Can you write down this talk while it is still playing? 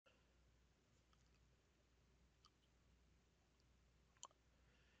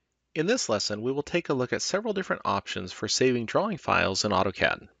In this lesson, we will take a look at several different options for saving drawing files in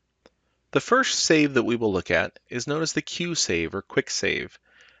AutoCAD. The first save that we will look at is known as the QSAVE or Quick Save.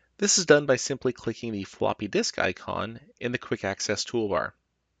 This is done by simply clicking the floppy disk icon in the Quick Access toolbar.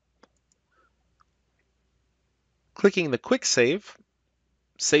 Clicking the Quick Save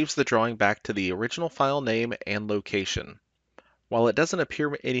saves the drawing back to the original file name and location. While it doesn't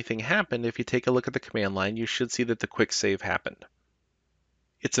appear anything happened, if you take a look at the command line, you should see that the Quick Save happened.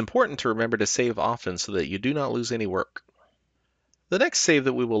 It's important to remember to save often so that you do not lose any work. The next save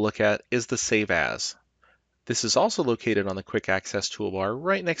that we will look at is the Save As. This is also located on the Quick Access toolbar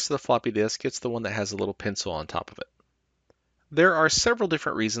right next to the floppy disk. It's the one that has a little pencil on top of it. There are several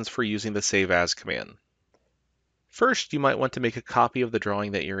different reasons for using the Save As command. First, you might want to make a copy of the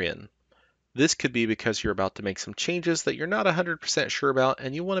drawing that you're in. This could be because you're about to make some changes that you're not 100% sure about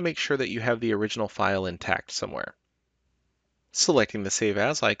and you want to make sure that you have the original file intact somewhere. Selecting the Save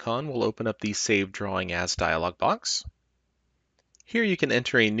As icon will open up the Save Drawing As dialog box. Here you can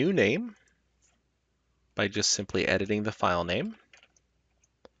enter a new name by just simply editing the file name.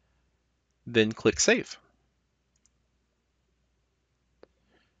 Then click Save.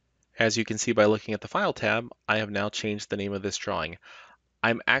 As you can see by looking at the File tab, I have now changed the name of this drawing.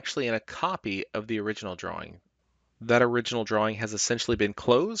 I'm actually in a copy of the original drawing. That original drawing has essentially been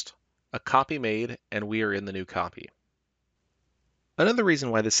closed, a copy made, and we are in the new copy. Another reason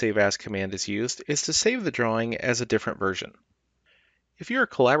why the Save As command is used is to save the drawing as a different version. If you are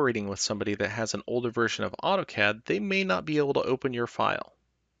collaborating with somebody that has an older version of AutoCAD, they may not be able to open your file.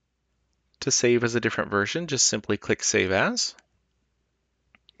 To save as a different version, just simply click Save As.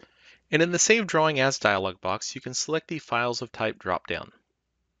 And in the Save Drawing As dialog box, you can select the Files of Type dropdown.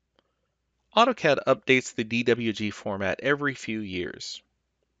 AutoCAD updates the DWG format every few years.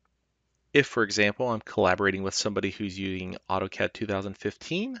 If, for example, I'm collaborating with somebody who's using AutoCAD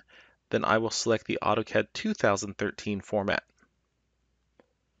 2015, then I will select the AutoCAD 2013 format.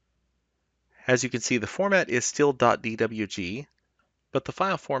 As you can see, the format is still .dwg, but the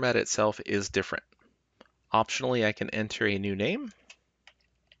file format itself is different. Optionally, I can enter a new name,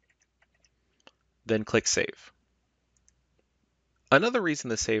 then click Save. Another reason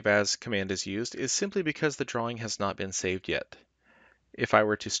the Save As command is used is simply because the drawing has not been saved yet. If I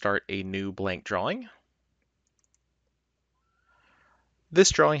were to start a new blank drawing,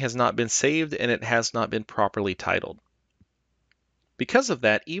 this drawing has not been saved and it has not been properly titled. Because of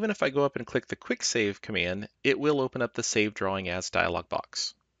that, even if I go up and click the Quick Save command, it will open up the Save Drawing As dialog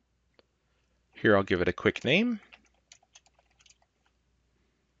box. Here I'll give it a quick name,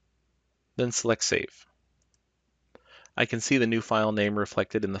 then select Save. I can see the new file name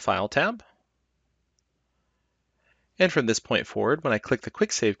reflected in the File tab. And from this point forward, when I click the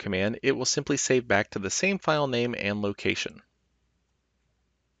Quick Save command, it will simply save back to the same file name and location.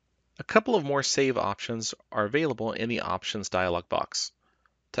 A couple of more save options are available in the Options dialog box.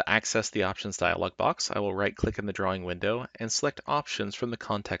 To access the Options dialog box, I will right-click in the drawing window and select Options from the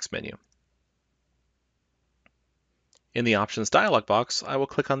context menu. In the Options dialog box, I will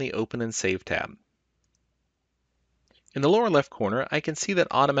click on the Open and Save tab. In the lower left corner, I can see that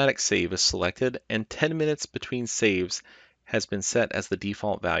Automatic Save is selected and 10 minutes between saves has been set as the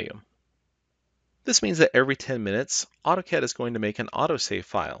default value. This means that every 10 minutes, AutoCAD is going to make an autosave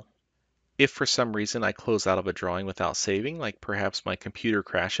file. If for some reason I close out of a drawing without saving, like perhaps my computer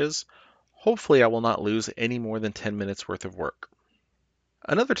crashes, hopefully I will not lose any more than 10 minutes worth of work.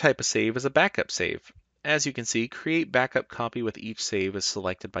 Another type of save is a backup save. As you can see, Create Backup Copy with each save is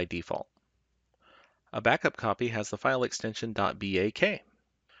selected by default. A backup copy has the file extension .bak.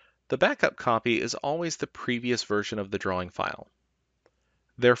 The backup copy is always the previous version of the drawing file.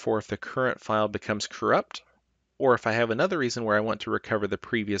 Therefore, if the current file becomes corrupt, or if I have another reason where I want to recover the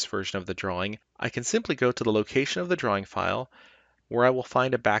previous version of the drawing, I can simply go to the location of the drawing file where I will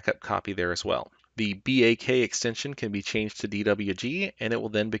find a backup copy there as well. The BAK extension can be changed to DWG and it will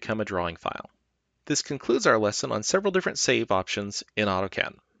then become a drawing file. This concludes our lesson on several different save options in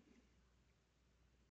AutoCAD.